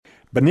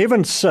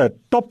Benewens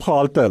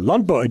topgehalte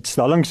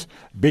landbouuitstallings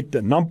bied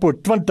Nampo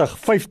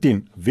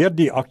 2015 weer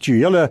die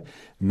aktuele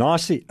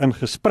nasie in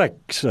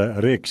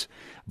gespreksreeks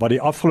wat die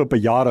afgelope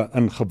jare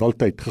in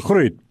gewildheid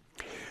gegroei het.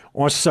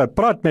 Ons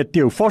praat met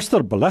Theo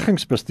Forster,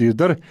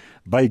 beleggingsbestuurder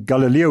by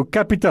Galileo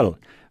Capital,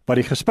 wat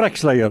die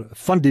gespreksleier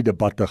van die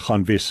debatte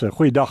gaan wees.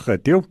 Goeiedag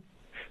Theo.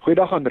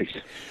 Goeiedag Andries.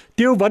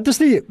 Theo, wat is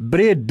die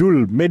breë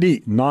doel met die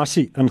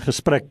nasie in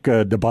gesprek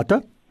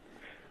debatte?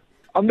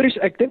 Andries,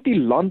 ek dink die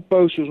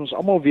landbou, soos ons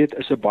almal weet,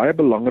 is 'n baie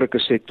belangrike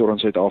sektor in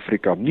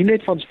Suid-Afrika. Nie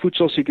net van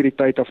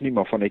voedselsekuriteit af nie,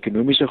 maar van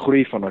ekonomiese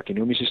groei, van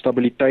ekonomiese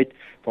stabiliteit,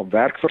 van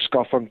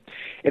werkverskaffing.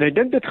 En ek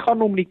dink dit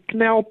gaan om die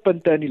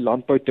knelpunte in die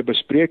landbou te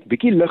bespreek,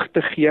 bietjie lig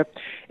te gee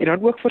en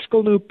dan ook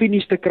verskillende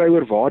opinies te kry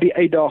oor waar die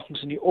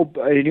uitdagings en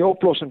die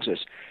oplossings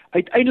is.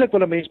 Uiteindelik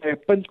wil 'n mens by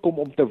 'n punt kom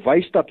om te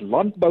wys dat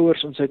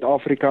landbouers in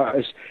Suid-Afrika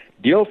is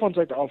deel van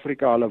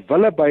Suid-Afrika, hulle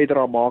wil 'n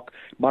bydrae maak,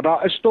 maar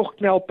daar is tog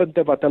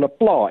knelpunte wat hulle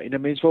pla en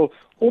 'n mens wil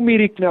om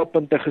hierdie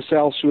knelpunte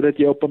gesels sodat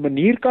jy op 'n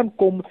manier kan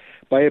kom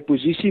by 'n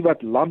posisie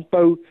wat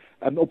landbou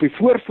op die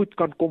voorvoet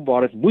kan kom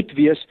waar dit moet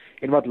wees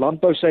en wat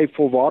landbou sy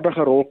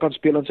volwaardige rol kan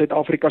speel in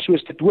Suid-Afrika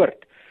soos dit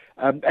hoort.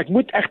 Ek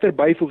moet egter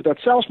byvoeg dat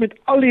selfs met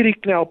al hierdie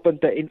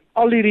knelpunte en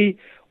al hierdie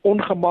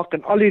ongemak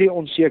en al hierdie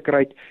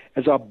onsekerheid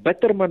is daar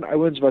bitter min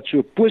ouens wat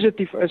so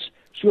positief is,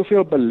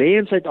 soveel belê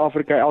in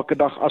Suid-Afrika elke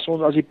dag as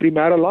ons as die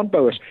primêre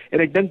landbouers.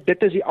 En ek dink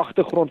dit is die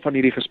agtergrond van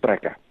hierdie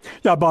gesprekke.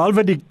 Ja,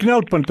 behalwe die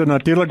knelpunte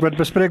natuurlik wat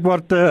bespreek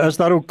word, is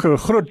daar ook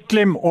groot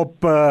klem op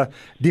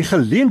die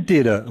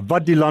geleenthede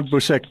wat die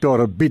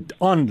landbousektor bied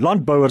aan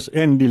landbouers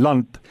en die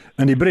land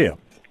in die breë.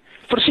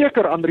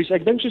 Verseker Andries,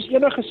 ek dink soos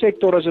enige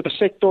sektor is dit 'n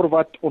sektor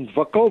wat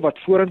ontwikkel, wat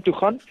vorentoe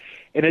gaan.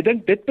 En ek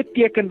dink dit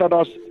beteken dat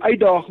daar's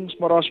uitdagings,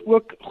 maar daar's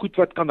ook goed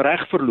wat kan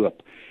reg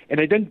verloop. En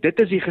ek dink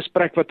dit is die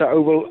gesprek wat 'n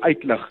ou wil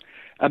uitlig.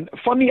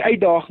 Van die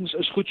uitdagings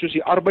is goed soos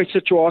die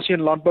arbeidssituasie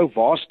in landbou,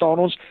 waar staan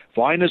ons,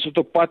 waarheen is dit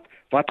op pad,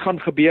 wat gaan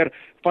gebeur?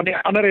 Van die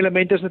ander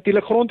elemente is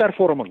natuurlik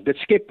grondhervorming. Dit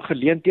skep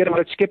geleenthede,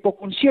 maar dit skep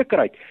ook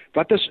onsekerheid.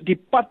 Wat is die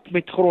pad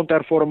met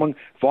grondhervorming?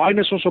 Waarheen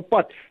is ons op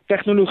pad?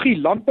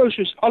 Tegnologie, landbou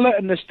soos alle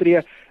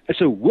industrieë is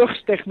 'n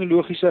hoogs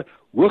tegnologiese,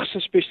 hoogs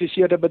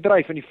gespesialiseerde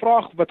bedryf. En die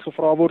vraag wat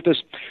gevra word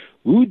is,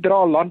 hoe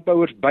dra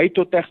landbouers by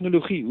tot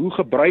tegnologie? Hoe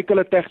gebruik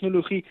hulle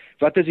tegnologie?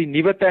 Wat is die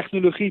nuwe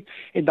tegnologie?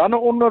 En dan 'n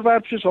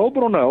onderwerp soos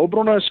hulpbronne.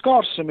 Hulpbronne is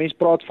skaars. 'n Mens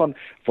praat van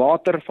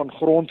water, van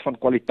grond, van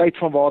kwaliteit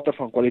van water,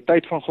 van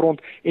kwaliteit van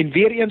grond en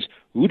weer eens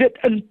hoe dit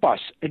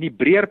inpas in die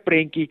breër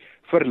prentjie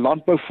vir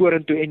landbou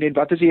vorentoe en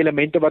wat is die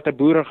elemente wat 'n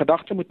boer in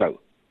gedagte moet hou?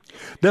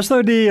 Dis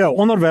nou die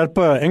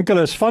onderwerpe,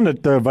 enkele is van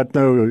dit wat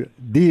nou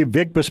die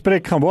week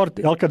bespreek gaan word.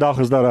 Elke dag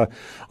is daar 'n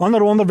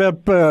ander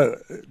onderwerp.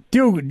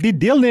 Die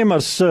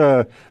deelnemers,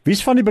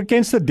 wie's van die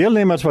bekendste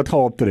deelnemers wat gaan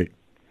optree?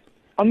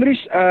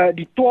 Andries,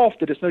 die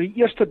 12de, dis nou die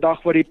eerste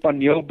dag wat die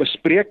paneel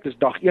bespreek, dis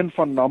dag 1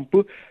 van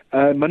Nampo.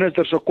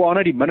 Minister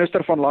Sokwane, die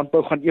minister van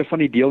Landbou, gaan een van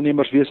die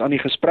deelnemers wees aan die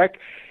gesprek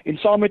en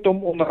saam met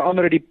hom onder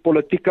andere die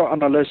politieke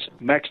analis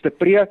Max de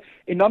Pre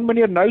en dan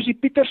meneer Nousie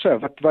Pieterse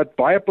wat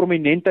baie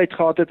prominentheid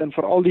gehad het in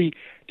veral die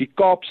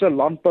Kaapse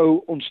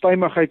landbou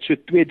onstuimigheid so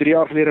 2-3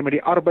 jaar gelede met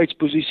die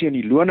arbeidsposisie en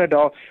die lone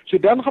daar. So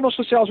dan gaan ons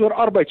gesels oor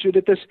arbeid. So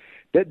dit is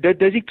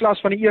die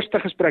klas van die eerste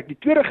gesprek. Die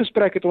tweede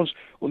gesprek het ons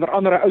onder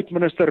andere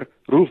oud-minister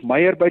Rolf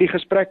Meyer by die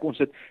gesprek. Ons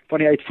het van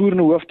die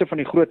uitvoerende hoofde van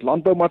die groot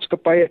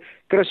landboumaatskappye,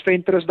 Chris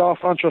Venter is daar,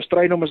 François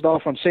Strydom is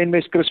daar van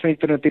Senmes, Chris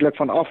Venter natuurlik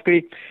van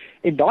Afkri.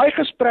 En daai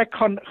gesprek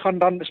gaan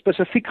dan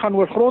spesifiek gaan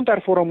oor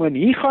grondhervorming en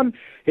hier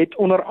het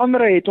onder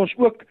andere het ons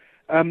ook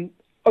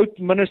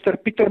oud-minister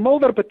Pieter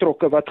Mulder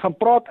betrokke wat gaan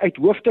praat uit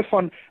hoofde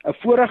van 'n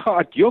vorige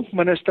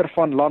adjunkminister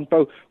van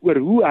landbou oor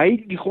hoe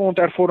hy die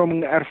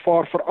grondhervorming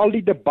ervaar vir al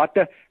die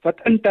debatte wat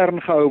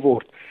intern gehou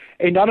word.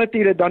 En dan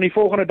natuurlik dan die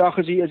volgende dag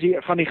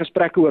gaan die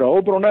gesprekke oor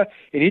hulpbronne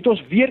en het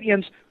ons weer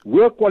eens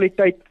hoë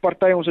kwaliteit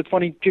partye. Ons het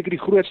van die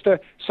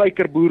grootste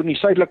suikerboer in die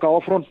suidelike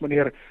halfrond,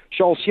 meneer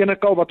Charles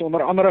Senekal, wat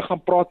onder andere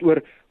gaan praat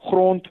oor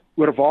grond,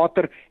 oor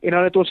water en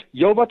dan het ons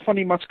heelwat van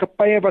die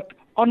maatskappye wat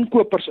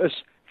aankopers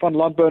is van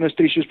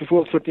landbouindustrie, soos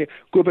byvoorbeeld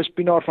Cobus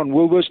van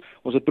Woolworths,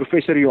 ons het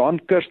professor Johan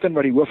Kirsten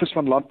wat die hoof is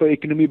van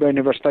landbouekonomie by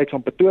Universiteit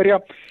van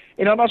Pretoria.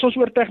 En dan as ons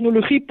oor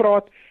tegnologie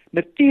praat,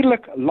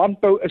 natuurlik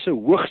landbou is 'n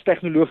hoogs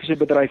tegnologiese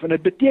bedryf en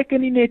dit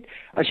beteken nie net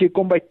as jy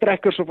kom by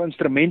trekkers of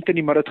instrumente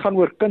nie, maar dit gaan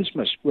oor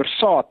kunsmis, oor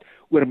saad,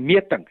 oor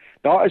meting.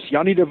 Daar is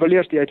Janie de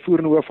Villiers, die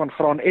uitvoerende hoof van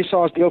Graan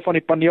SA, as deel van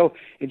die paneel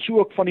en so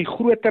ook van die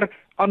groter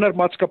ander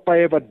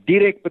maatskappye wat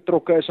direk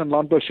betrokke is in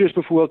landbou, soos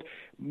byvoorbeeld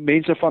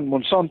mense van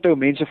Monsanto,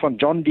 mense van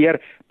John Deere,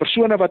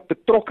 persone wat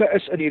betrokke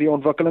is in hierdie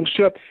ontwikkeling.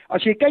 So,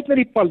 as jy kyk na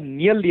die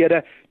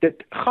paneellede,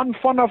 dit gaan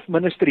vanaf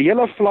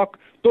ministeriële vlak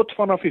tot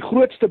vanaf die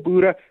grootste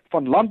boere,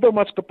 van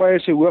landboumaatskappye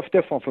se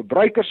hoofde, van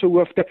verbruikers se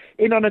hoofde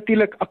en dan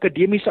natuurlik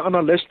akademiese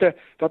analiste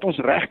wat ons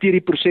reg deur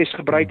die proses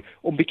gebruik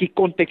om bietjie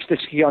konteks te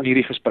gee aan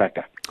hierdie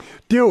gesprekke.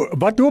 Theo,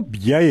 wat hoop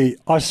jy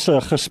as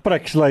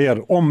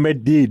gespreksleier om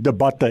met die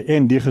debatte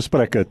en die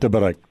gesprekke te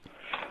bereik?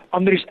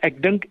 Andries,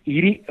 ek dink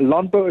hierdie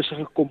landbou is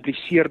 'n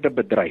gekompliseerde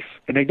bedryf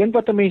en ek dink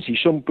wat 'n mens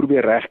hiersom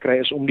probeer regkry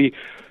is om die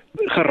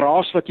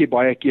geraas wat jy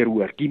baie keer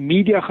hoor. Die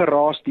media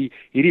geraas,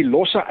 hierdie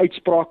losse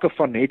uitsprake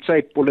van net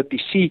sy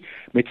politici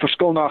met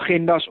verskillende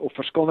agendas of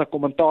verskillende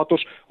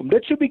kommentators, om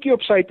dit so 'n bietjie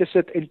op sy te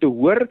sit en te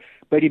hoor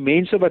by die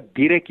mense wat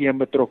direk hierin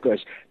betrokke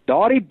is.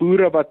 Daardie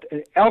boere wat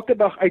elke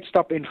dag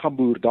uitstap en gaan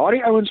boer,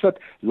 daardie ouens wat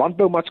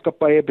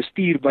landboumaatskappye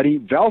bestuur, wat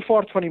die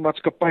welvaart van die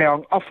maatskappy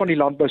hang af van die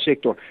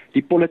landbousektor,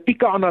 die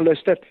politieke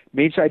analiste,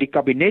 mense uit die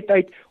kabinet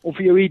uit, om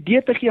vir jou 'n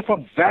idee te gee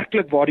van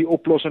werklik waar die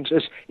oplossings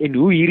is en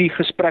hoe hierdie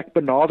gesprek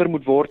benader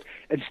moet word,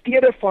 in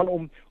steede van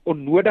om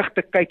onnodig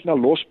te kyk na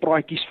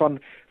lospraatjies van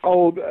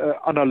al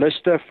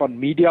analiste van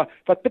media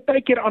wat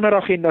baie keer ander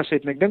agendas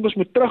het. En ek dink ons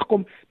moet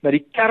terugkom na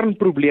die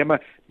kernprobleme,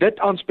 dit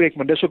aanspreek,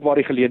 maar dis ook waar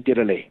die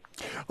geleenthede lê.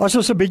 As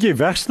ons 'n bietjie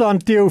wegstaan,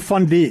 Theo,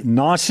 van die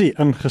nasie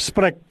in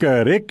gesprek,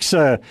 Rex,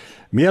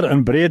 meer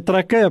in breë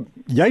trekke,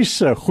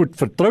 jy's goed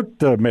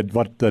vertroud met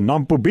wat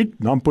Nampo bied,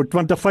 Nampo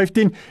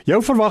 2015.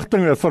 Jou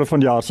verwagtinge vir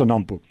vanjaar se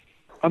Nampo?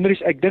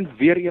 Andries, ek dink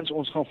weer eens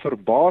ons gaan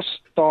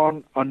verbaas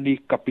staan aan die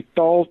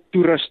kapitaal,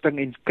 toerusting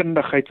en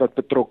kundigheid wat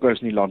betrokke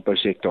is in die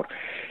landbousektor.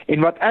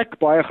 En wat ek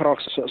baie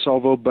graag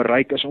sal wil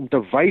bereik is om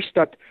te wys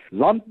dat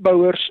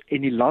landbouers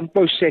en die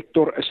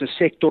landbousektor is 'n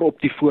sektor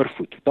op die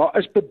voorvoet. Daar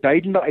is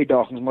beduidende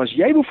uitdagings, maar as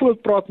jy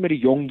byvoorbeeld praat met die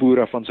jong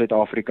boere van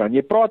Suid-Afrika en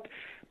jy praat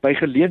by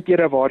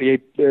geleenthede waar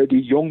jy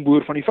die jong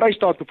boer van die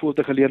Vrystaat byvoorbeeld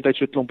 'n geleentheid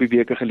so 'n klompie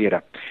weke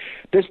gelede.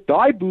 Dis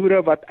daai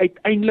boere wat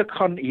uiteindelik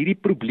gaan hierdie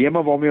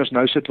probleme waarmee ons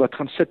nou sit, wat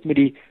gaan sit met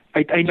die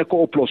uiteindelike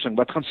oplossing,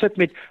 wat gaan sit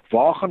met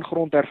waar gaan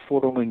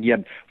grondhervorming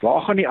heen,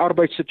 waar gaan die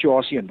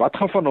arbeidssituasie heen, wat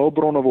gaan van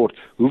hulpbronne word,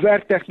 hoe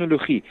werk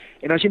tegnologie,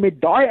 en as jy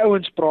met daai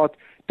ouens praat,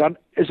 dan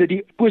is dit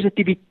die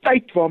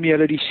positiwiteit waarmee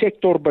hulle die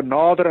sektor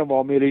benader en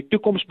waarmee hulle die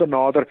toekoms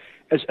benader,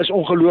 is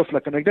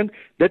ongelooflik. En ek dink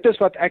dit is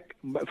wat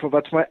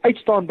vir my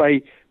uitstaan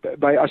by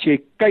as jy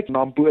kyk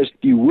Nampo, is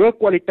die hoë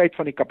kwaliteit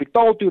van die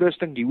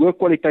kapitaaltoerusting, die hoë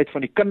kwaliteit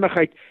van die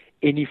kundigheid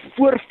en die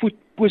voorvoet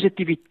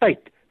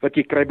positiwiteit wat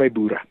jy kry by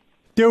boere.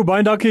 Theo,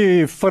 baie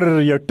dankie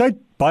vir jou tyd,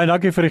 baie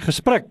dankie vir die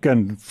gesprek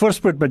en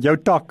voorspoed met jou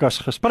taak as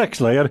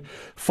gespreksleier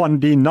van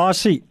die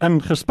Nasie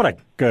in Gesprek,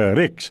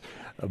 Rex,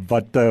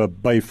 wat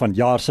by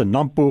vanjaar se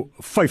Nampo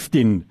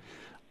 15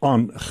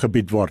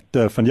 aangebied word.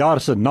 Vanjaar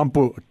se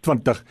Nampo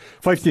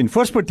 2015.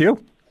 Voorspoed, Theo.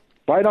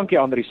 Baie dankie,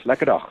 Andries.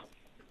 Lekker dag.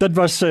 Dit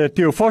was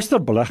Theo Foster,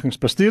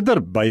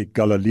 beleggingsbestuurder by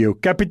Galileo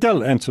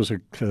Capital en soos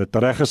ek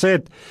tereg gesê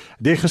het,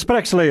 die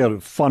gespreksleier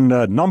van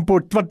Nampo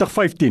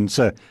 2015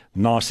 se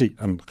Nasie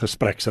in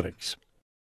Gespreksreeks.